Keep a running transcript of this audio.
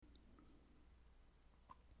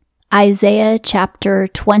Isaiah chapter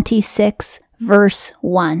 26, verse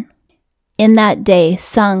 1. In that day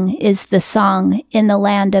sung is the song in the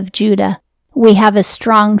land of Judah. We have a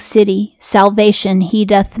strong city, salvation he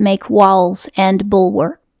doth make walls and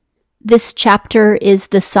bulwark. This chapter is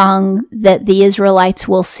the song that the Israelites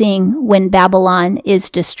will sing when Babylon is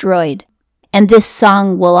destroyed. And this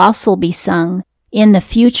song will also be sung in the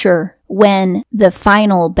future when the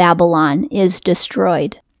final Babylon is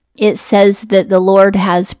destroyed. It says that the Lord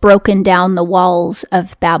has broken down the walls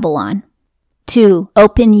of Babylon. 2.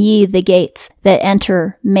 Open ye the gates that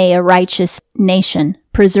enter may a righteous nation,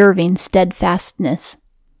 preserving steadfastness.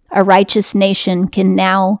 A righteous nation can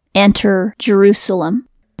now enter Jerusalem.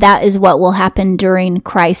 That is what will happen during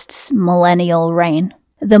Christ's millennial reign.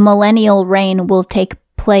 The millennial reign will take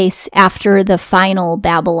place after the final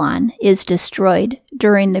Babylon is destroyed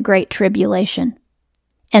during the Great Tribulation.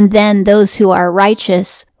 And then those who are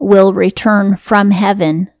righteous will return from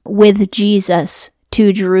heaven with Jesus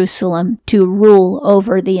to Jerusalem to rule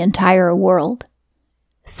over the entire world.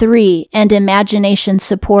 3. And imagination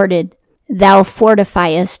supported, thou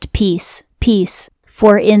fortifiest peace, peace,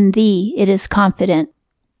 for in thee it is confident.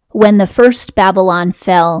 When the first Babylon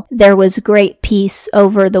fell, there was great peace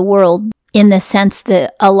over the world in the sense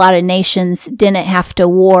that a lot of nations didn't have to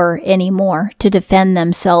war anymore to defend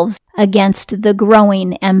themselves against the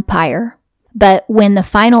growing empire. But when the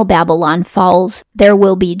final Babylon falls, there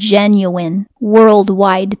will be genuine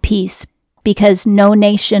worldwide peace because no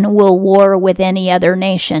nation will war with any other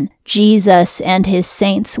nation. Jesus and his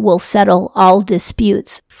saints will settle all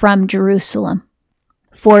disputes from Jerusalem.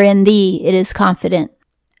 For in thee it is confident.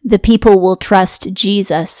 The people will trust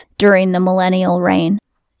Jesus during the millennial reign,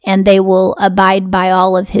 and they will abide by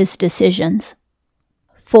all of his decisions.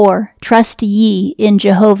 4. Trust ye in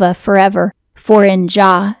Jehovah forever, for in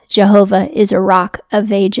Jehovah is a rock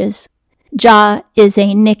of ages. Jah is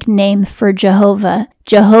a nickname for Jehovah.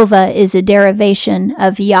 Jehovah is a derivation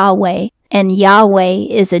of Yahweh, and Yahweh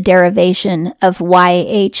is a derivation of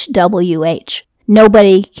YHWH.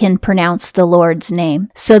 Nobody can pronounce the Lord's name.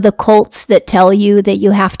 So the cults that tell you that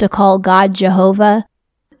you have to call God Jehovah,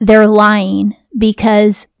 they're lying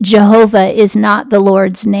because Jehovah is not the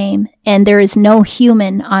Lord's name, and there is no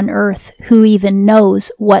human on earth who even knows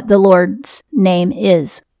what the Lord's name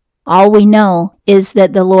is. All we know is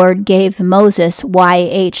that the Lord gave Moses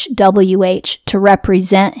YHWH to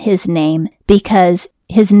represent his name because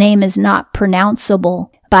his name is not pronounceable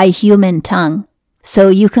by human tongue. So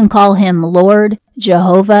you can call him Lord,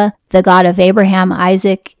 Jehovah, the God of Abraham,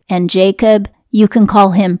 Isaac, and Jacob. You can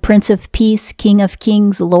call him Prince of Peace, King of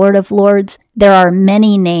Kings, Lord of Lords. There are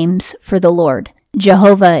many names for the Lord.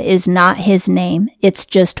 Jehovah is not his name. It's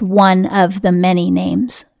just one of the many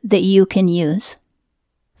names that you can use.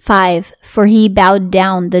 5. For he bowed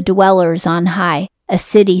down the dwellers on high. A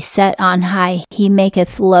city set on high he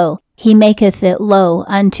maketh low. He maketh it low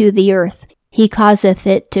unto the earth. He causeth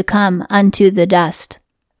it to come unto the dust.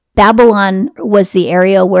 Babylon was the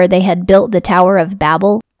area where they had built the Tower of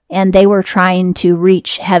Babel, and they were trying to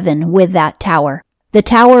reach heaven with that tower. The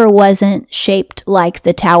tower wasn't shaped like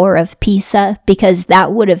the Tower of Pisa because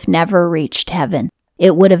that would have never reached heaven.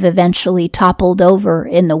 It would have eventually toppled over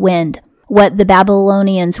in the wind. What the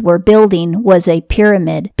Babylonians were building was a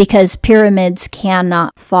pyramid because pyramids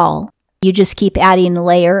cannot fall. You just keep adding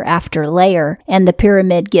layer after layer, and the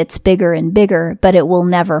pyramid gets bigger and bigger, but it will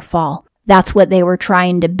never fall. That's what they were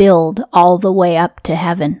trying to build all the way up to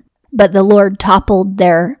heaven. But the Lord toppled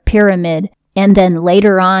their pyramid, and then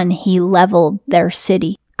later on he leveled their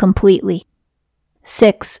city completely.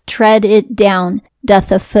 6. Tread it down,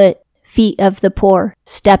 doth a foot, feet of the poor,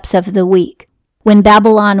 steps of the weak. When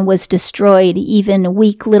Babylon was destroyed, even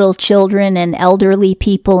weak little children and elderly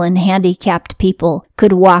people and handicapped people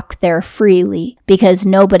could walk there freely because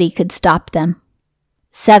nobody could stop them.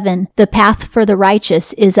 7. The path for the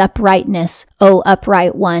righteous is uprightness, O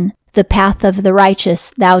upright one. The path of the righteous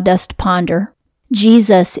thou dost ponder.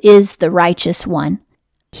 Jesus is the righteous one.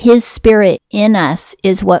 His Spirit in us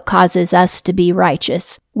is what causes us to be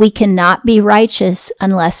righteous. We cannot be righteous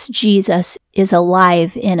unless Jesus is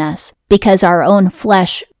alive in us, because our own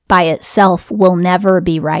flesh by itself will never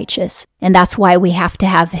be righteous. And that's why we have to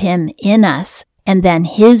have him in us, and then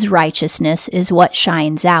his righteousness is what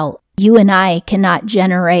shines out. You and I cannot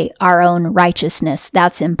generate our own righteousness.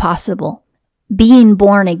 That's impossible. Being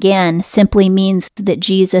born again simply means that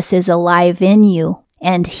Jesus is alive in you,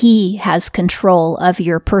 and he has control of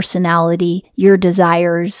your personality, your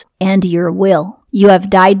desires, and your will. You have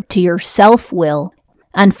died to your self-will.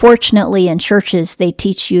 Unfortunately, in churches, they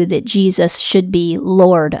teach you that Jesus should be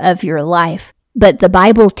Lord of your life. But the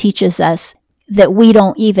Bible teaches us that we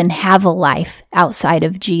don't even have a life outside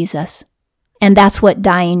of Jesus. And that's what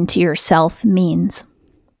dying to yourself means.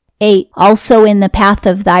 8. Also in the path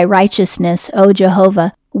of thy righteousness, O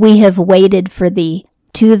Jehovah, we have waited for thee.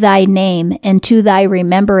 To thy name and to thy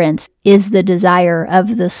remembrance is the desire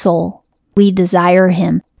of the soul. We desire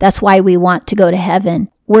him. That's why we want to go to heaven.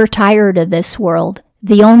 We're tired of this world.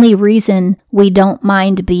 The only reason we don't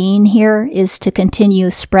mind being here is to continue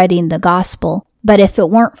spreading the gospel. But if it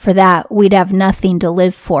weren't for that, we'd have nothing to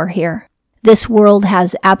live for here. This world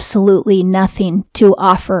has absolutely nothing to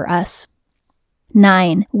offer us.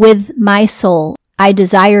 9. With my soul I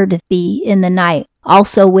desired thee in the night.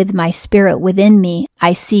 Also with my spirit within me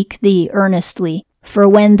I seek thee earnestly. For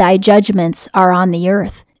when thy judgments are on the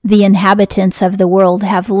earth, the inhabitants of the world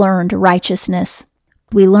have learned righteousness.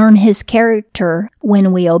 We learn his character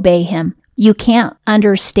when we obey him. You can't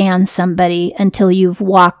understand somebody until you've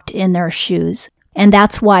walked in their shoes. And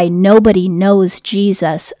that's why nobody knows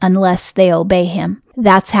Jesus unless they obey him.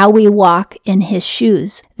 That's how we walk in his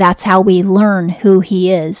shoes. That's how we learn who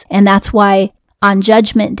he is. And that's why on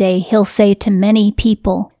Judgment Day, he'll say to many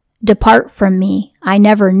people, "Depart from me. I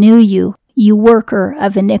never knew you, you worker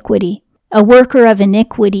of iniquity." A worker of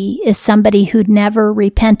iniquity is somebody who'd never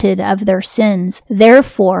repented of their sins.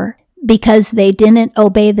 Therefore, because they didn't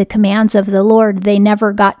obey the commands of the Lord, they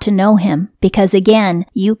never got to know him. Because again,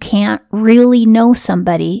 you can't really know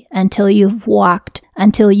somebody until you've walked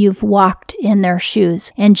in their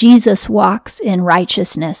shoes. And Jesus walks in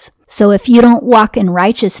righteousness. So if you don't walk in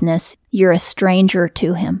righteousness, you're a stranger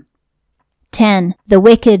to him. 10. The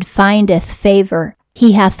wicked findeth favor.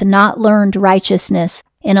 He hath not learned righteousness.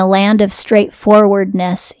 In a land of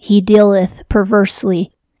straightforwardness he dealeth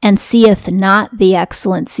perversely, and seeth not the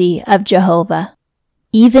excellency of Jehovah.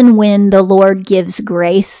 Even when the Lord gives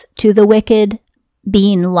grace to the wicked,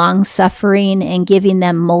 being long-suffering and giving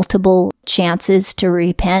them multiple chances to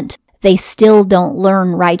repent, they still don't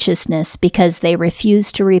learn righteousness because they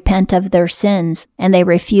refuse to repent of their sins and they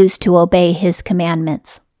refuse to obey his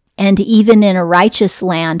commandments. And even in a righteous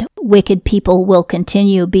land, wicked people will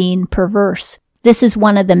continue being perverse. This is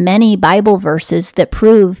one of the many Bible verses that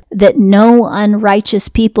prove that no unrighteous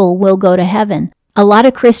people will go to heaven. A lot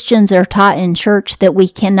of Christians are taught in church that we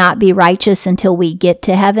cannot be righteous until we get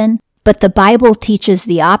to heaven, but the Bible teaches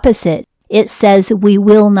the opposite. It says we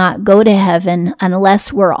will not go to heaven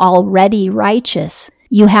unless we're already righteous.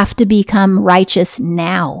 You have to become righteous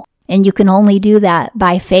now, and you can only do that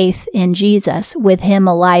by faith in Jesus, with him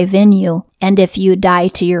alive in you, and if you die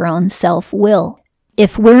to your own self-will.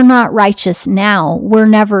 If we're not righteous now, we're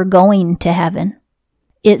never going to heaven.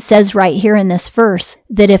 It says right here in this verse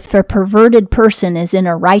that if a perverted person is in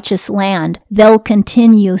a righteous land, they'll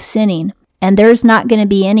continue sinning, and there's not going to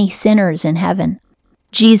be any sinners in heaven.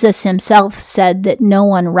 Jesus himself said that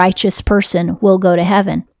no unrighteous person will go to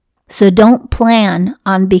heaven. So don't plan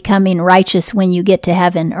on becoming righteous when you get to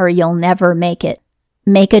heaven, or you'll never make it.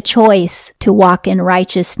 Make a choice to walk in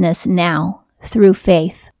righteousness now through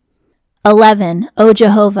faith. 11. O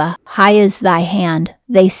Jehovah, high is thy hand.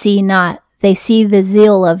 They see not. They see the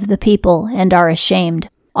zeal of the people and are ashamed.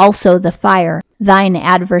 Also the fire, thine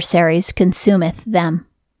adversaries, consumeth them.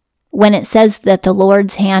 When it says that the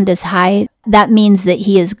Lord's hand is high, that means that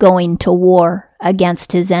he is going to war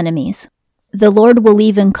against his enemies. The Lord will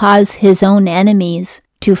even cause his own enemies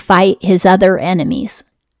to fight his other enemies.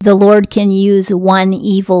 The Lord can use one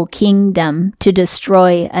evil kingdom to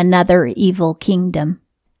destroy another evil kingdom.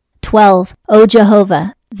 12. O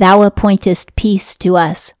Jehovah, thou appointest peace to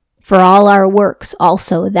us. For all our works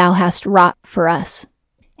also thou hast wrought for us.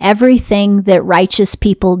 Everything that righteous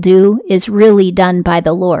people do is really done by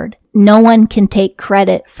the Lord. No one can take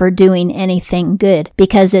credit for doing anything good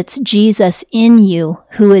because it's Jesus in you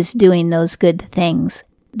who is doing those good things.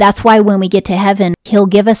 That's why when we get to heaven, he'll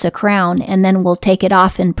give us a crown and then we'll take it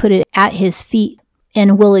off and put it at his feet,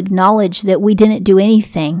 and we'll acknowledge that we didn't do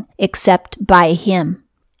anything except by him.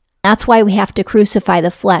 That's why we have to crucify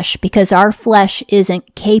the flesh, because our flesh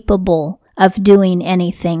isn't capable of doing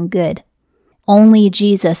anything good. Only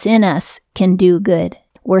Jesus in us can do good.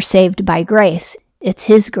 We're saved by grace. It's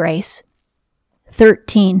his grace.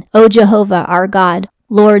 13. O Jehovah our God,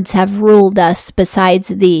 lords have ruled us besides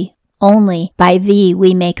thee. Only by thee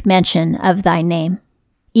we make mention of thy name.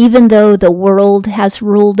 Even though the world has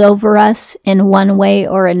ruled over us in one way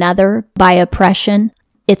or another by oppression,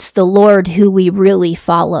 it's the Lord who we really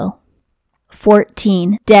follow.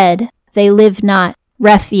 14. Dead, they live not.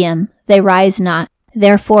 Rephaim, they rise not.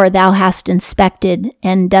 Therefore thou hast inspected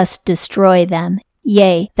and dost destroy them.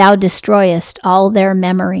 Yea, thou destroyest all their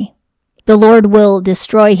memory. The Lord will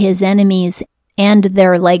destroy his enemies and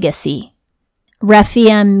their legacy.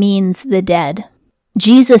 Rephaim means the dead.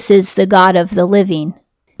 Jesus is the God of the living.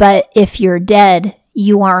 But if you're dead,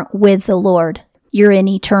 you aren't with the Lord. You're in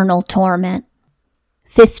eternal torment.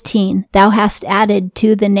 15. Thou hast added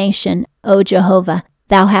to the nation, O Jehovah.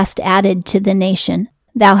 Thou hast added to the nation.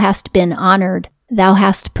 Thou hast been honored. Thou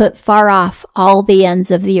hast put far off all the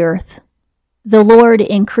ends of the earth. The Lord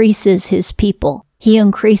increases his people. He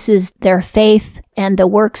increases their faith and the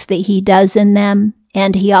works that he does in them,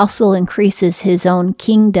 and he also increases his own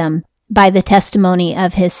kingdom by the testimony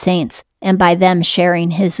of his saints and by them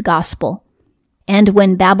sharing his gospel. And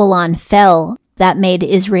when Babylon fell, that made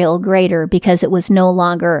Israel greater because it was no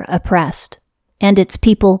longer oppressed, and its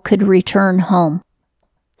people could return home.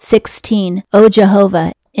 16. O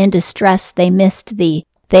Jehovah, in distress they missed thee.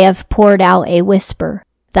 They have poured out a whisper.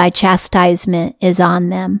 Thy chastisement is on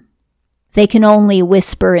them. They can only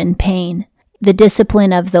whisper in pain. The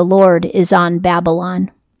discipline of the Lord is on Babylon.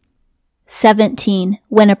 17.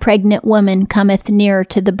 When a pregnant woman cometh near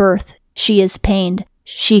to the birth, she is pained.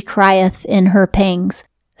 She crieth in her pangs.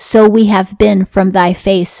 So we have been from thy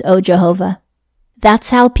face, O Jehovah. That's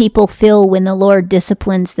how people feel when the Lord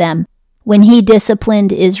disciplines them. When he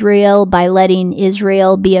disciplined Israel by letting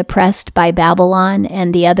Israel be oppressed by Babylon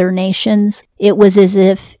and the other nations, it was as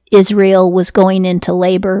if Israel was going into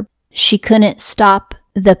labor. She couldn't stop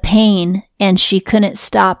the pain, and she couldn't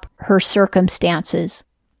stop her circumstances.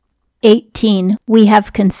 18. We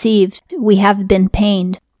have conceived, we have been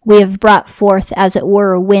pained, we have brought forth as it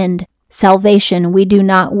were wind. Salvation we do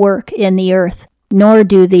not work in the earth, nor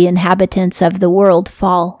do the inhabitants of the world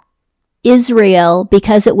fall. Israel,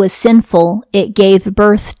 because it was sinful, it gave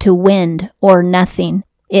birth to wind or nothing.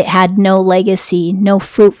 It had no legacy, no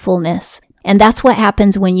fruitfulness. And that's what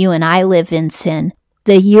happens when you and I live in sin.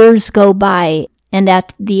 The years go by, and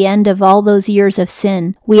at the end of all those years of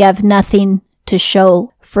sin, we have nothing to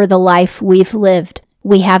show for the life we've lived.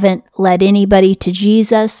 We haven't led anybody to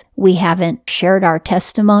Jesus. We haven't shared our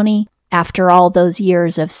testimony after all those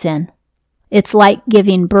years of sin. It's like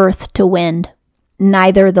giving birth to wind.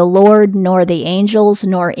 Neither the Lord nor the angels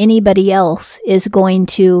nor anybody else is going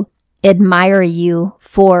to admire you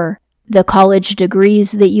for the college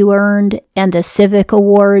degrees that you earned and the civic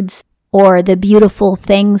awards or the beautiful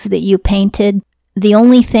things that you painted. The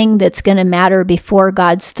only thing that's going to matter before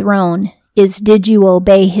God's throne is, did you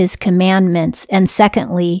obey his commandments? And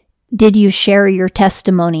secondly, did you share your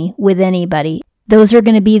testimony with anybody? Those are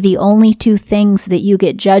going to be the only two things that you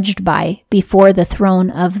get judged by before the throne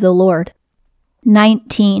of the Lord.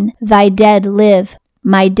 19. Thy dead live,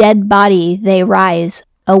 my dead body they rise.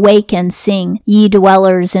 Awake and sing, ye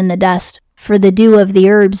dwellers in the dust, for the dew of the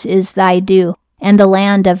herbs is thy dew, and the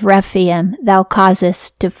land of Rephaim thou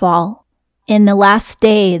causest to fall. In the last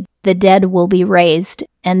day the dead will be raised,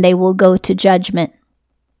 and they will go to judgment.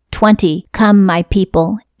 20. Come, my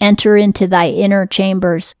people, enter into thy inner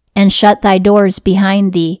chambers, and shut thy doors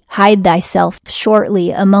behind thee. Hide thyself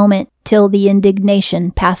shortly a moment, till the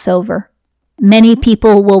indignation pass over. Many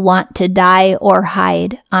people will want to die or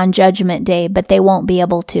hide on Judgment Day, but they won't be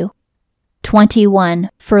able to. 21.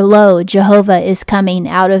 For lo, Jehovah is coming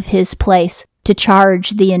out of his place to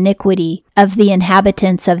charge the iniquity of the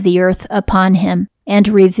inhabitants of the earth upon him, and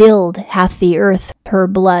revealed hath the earth her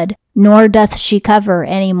blood, nor doth she cover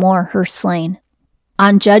any more her slain.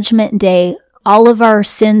 On Judgment Day, all of our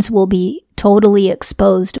sins will be totally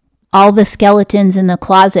exposed. All the skeletons in the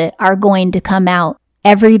closet are going to come out.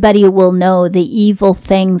 Everybody will know the evil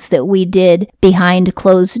things that we did behind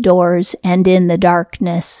closed doors and in the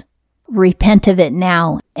darkness. Repent of it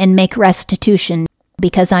now and make restitution,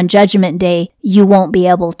 because on Judgment Day, you won't be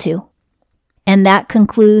able to. And that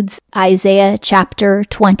concludes Isaiah chapter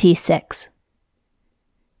 26.